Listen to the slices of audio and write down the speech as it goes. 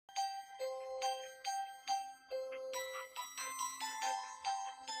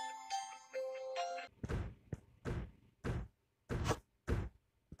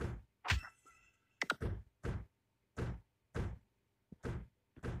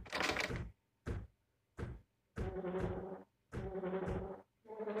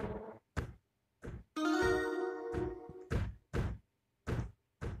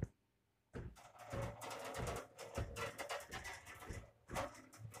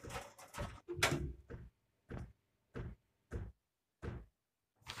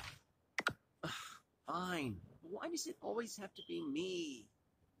fine. Why does it always have to be me?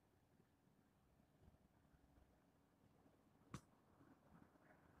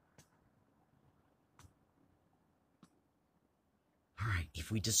 Alright,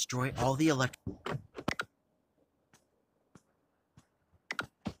 if we destroy all the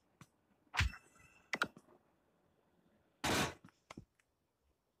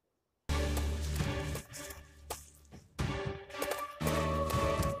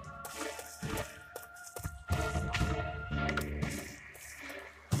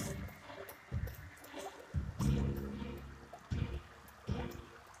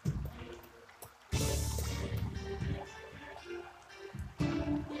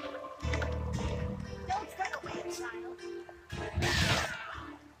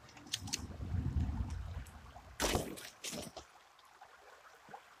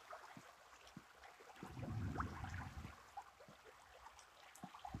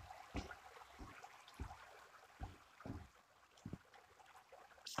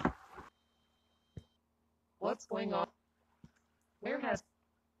What's going on? Where has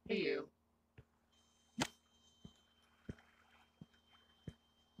you?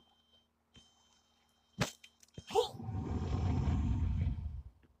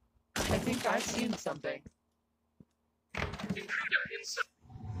 I think I've seen something. Intruder inside.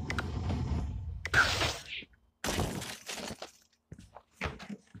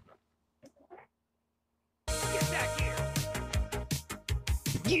 Get back here!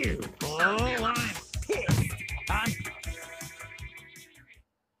 You! Oh, I'm pissed! I'm...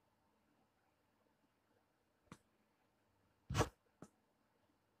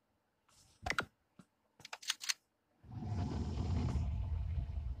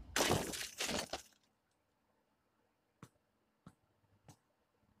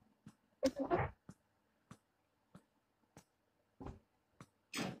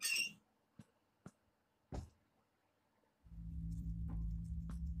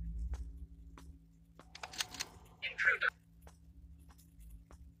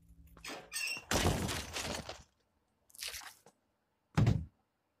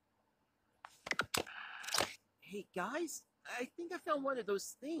 Hey guys, I think I found one of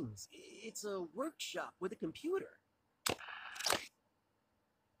those things. It's a workshop with a computer.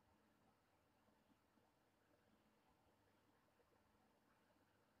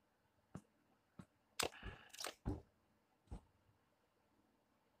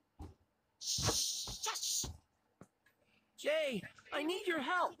 Shush! Jay, I need your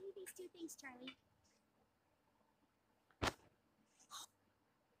help. Do these two things, Charlie.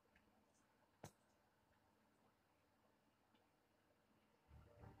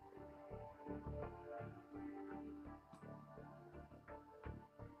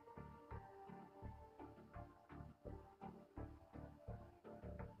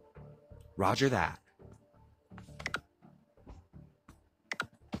 Roger that.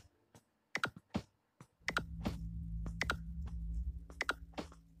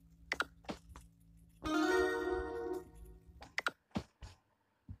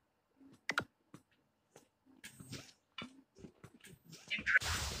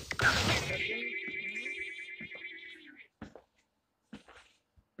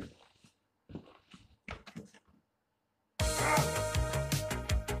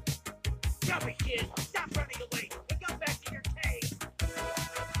 Stop it, kid!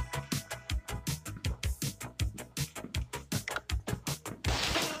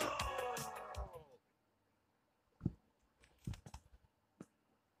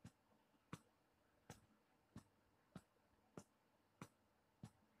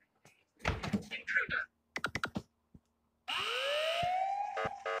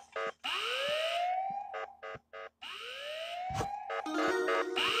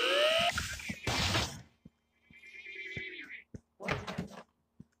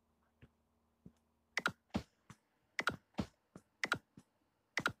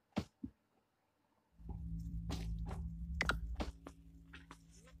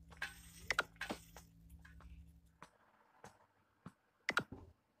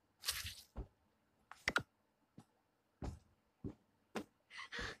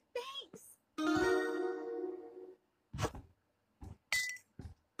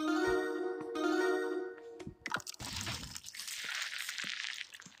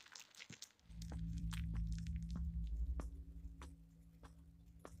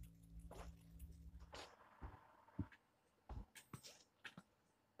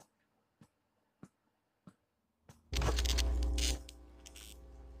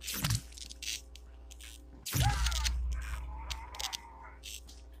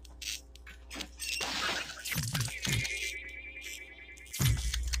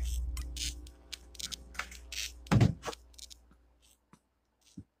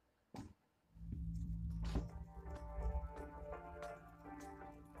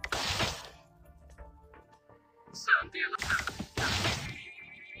 sound the alarm.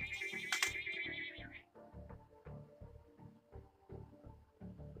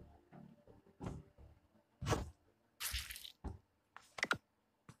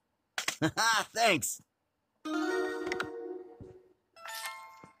 Thanks.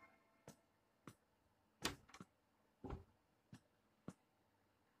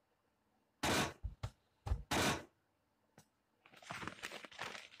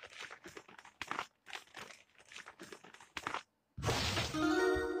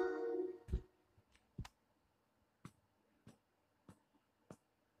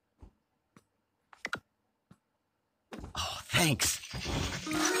 Oh, thanks.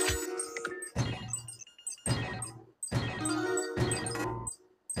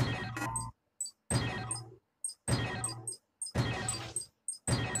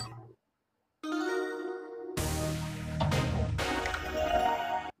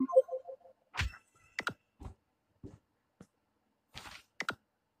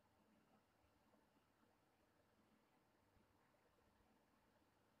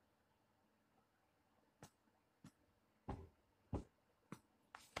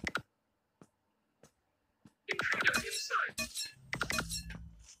 Intruder inside.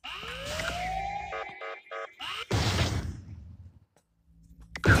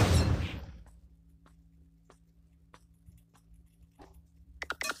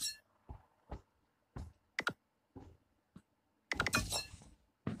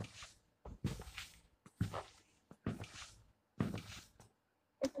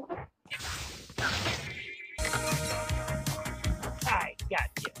 I got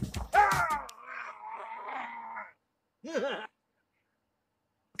you.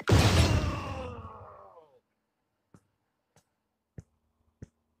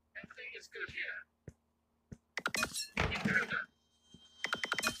 Everything is good here. Intruder.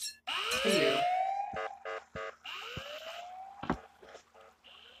 Hey, you.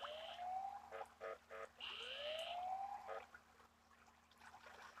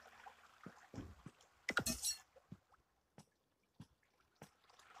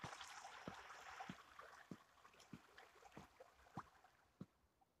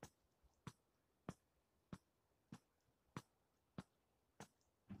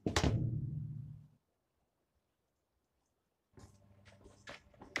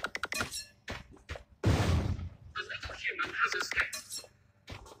 The little human has escaped.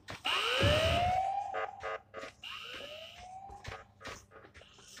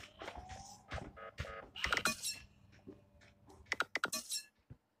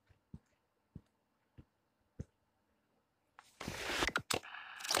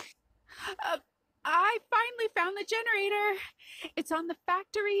 I finally found the generator. It's on the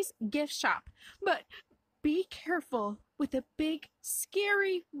factory's gift shop. But be careful with a big,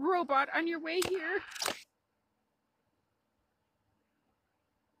 scary robot on your way here.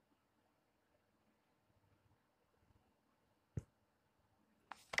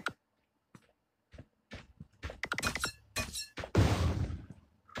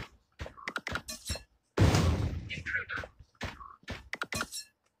 Intruder.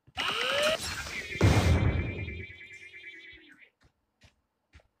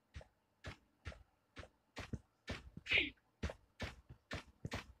 Keep.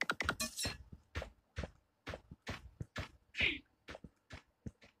 Keep.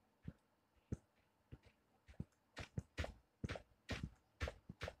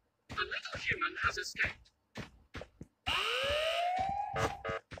 The little human has escaped.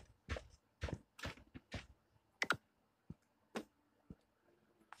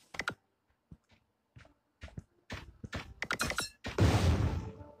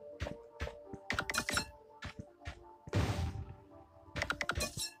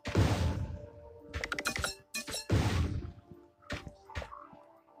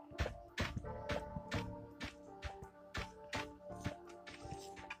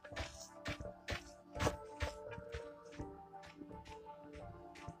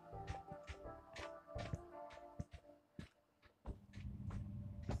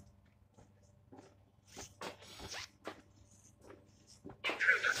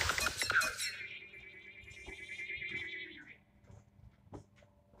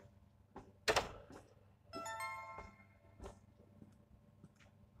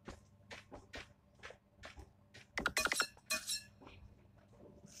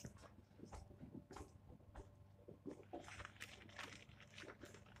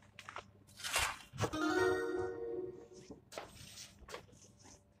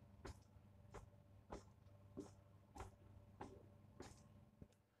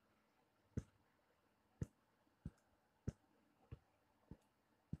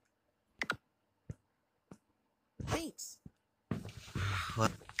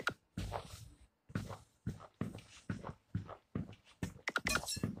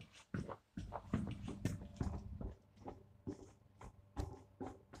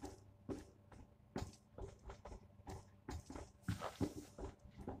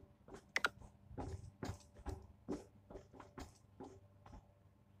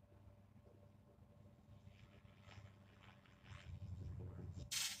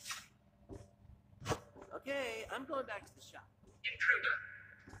 Okay, I'm going back to the shop. Intruder.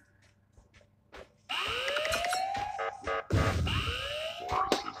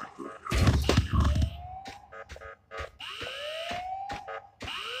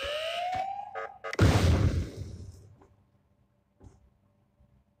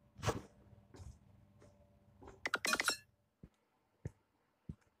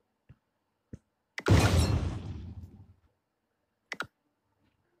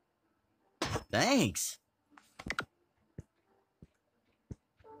 Thanks.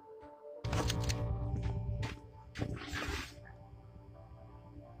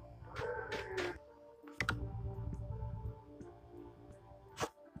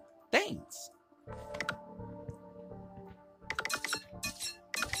 Thanks.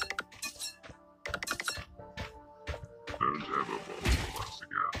 Don't ever bother with us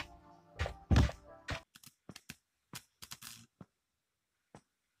again.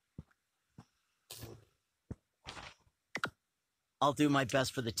 I'll do my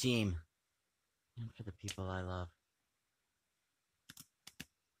best for the team. And for the people I love.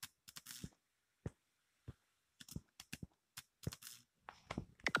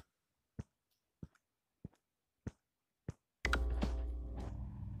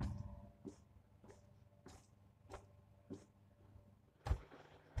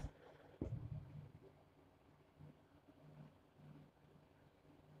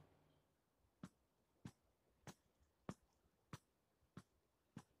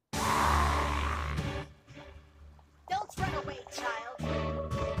 Don't run away, child.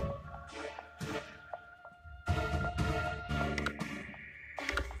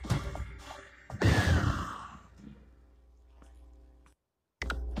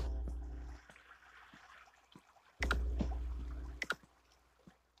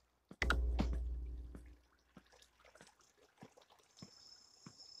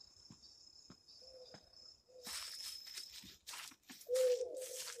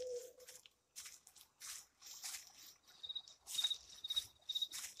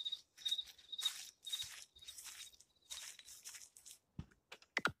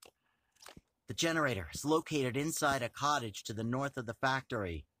 The generator is located inside a cottage to the north of the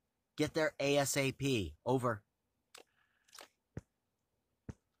factory. Get there ASAP. Over.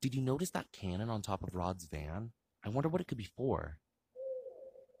 Did you notice that cannon on top of Rod's van? I wonder what it could be for.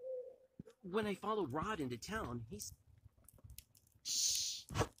 When I followed Rod into town, he's... Shh.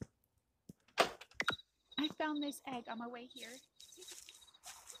 I found this egg on my way here.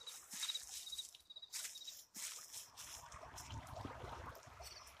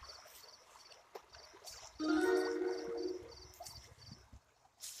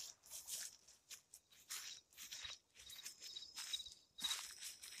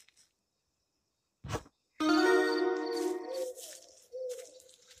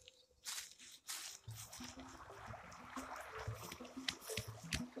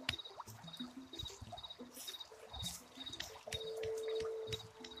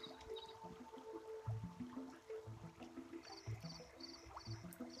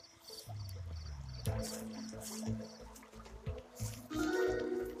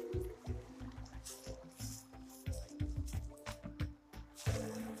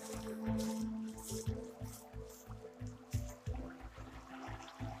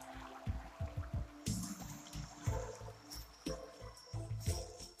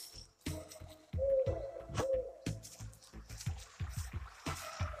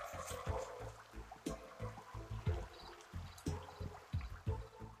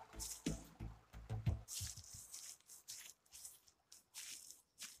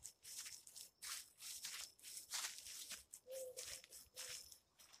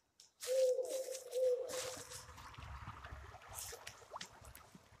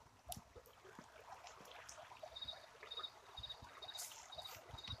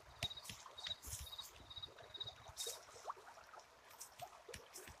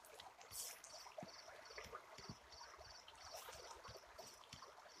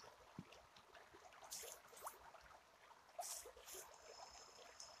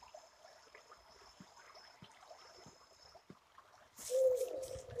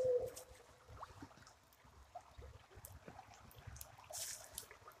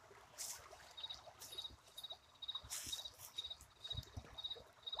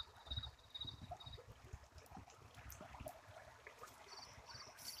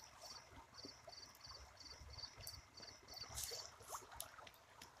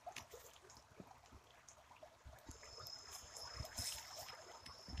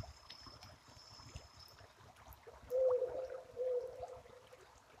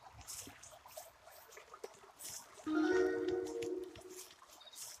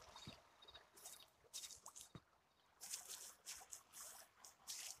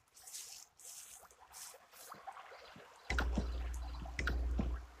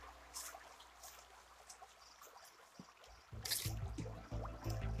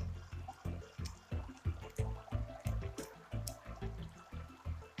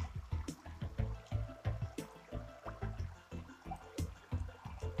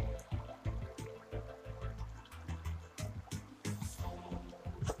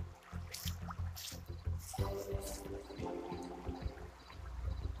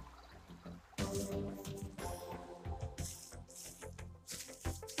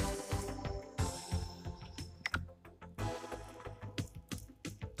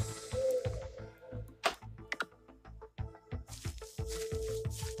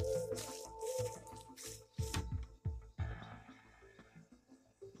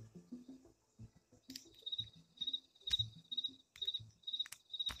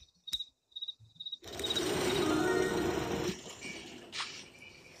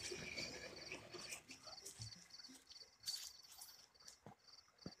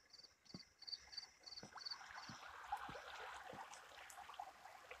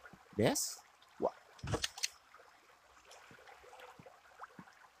 This? What?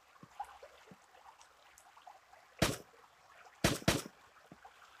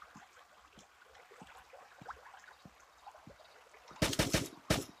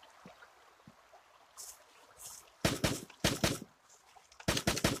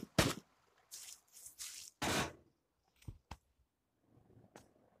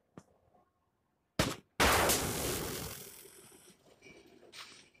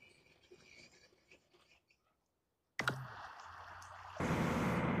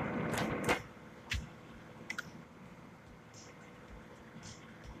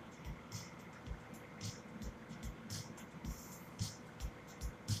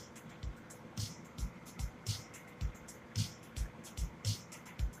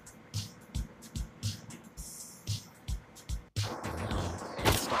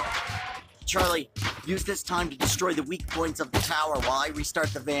 Charlie, use this time to destroy the weak points of the tower while I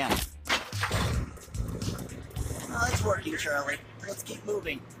restart the van. Oh, it's working, Charlie. Let's keep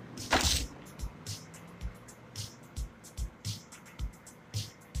moving.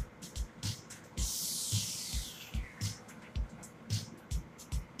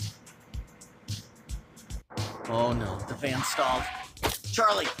 Oh no, the van stalled.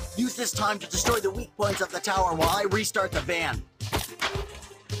 Charlie, use this time to destroy the weak points of the tower while I restart the van.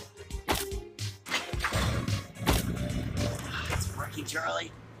 It's working,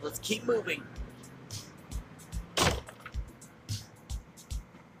 Charlie. Let's keep moving.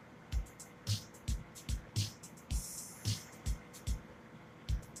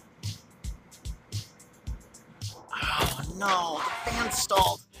 Oh no, the van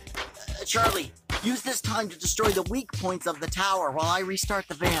stalled. Charlie, use this time to destroy the weak points of the tower while I restart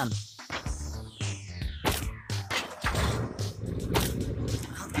the van.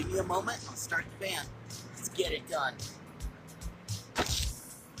 Well, give me a moment, I'll start the van. Let's get it done.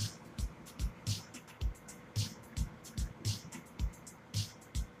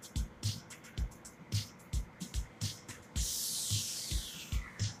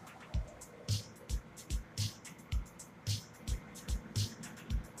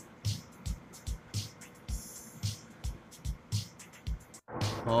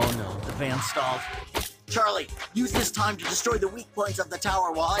 Oh no, the van stalled. Charlie, use this time to destroy the weak points of the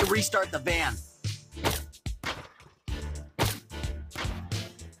tower while I restart the van.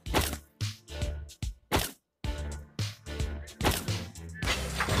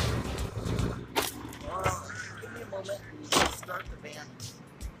 Oh, give me a moment and I'll start the van.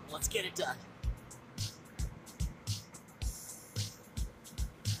 Let's get it done.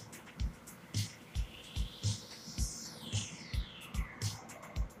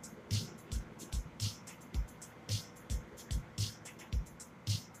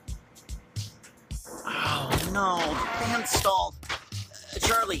 Oh no, the van stalled.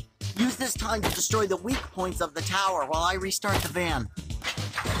 Charlie, use this time to destroy the weak points of the tower while I restart the van.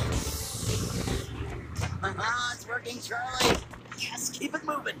 Haha, it's working, Charlie. Yes, keep it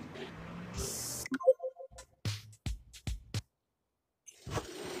moving.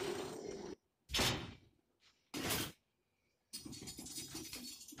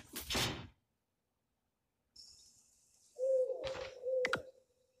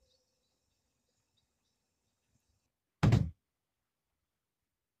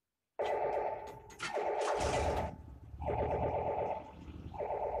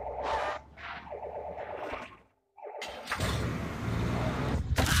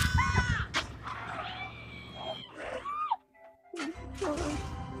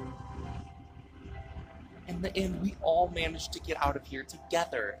 In the end, we all managed to get out of here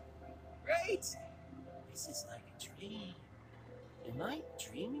together. Great. This is like a dream. Am I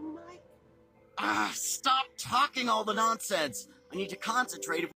dreaming, Mike? Ah, stop talking all the nonsense. I need to concentrate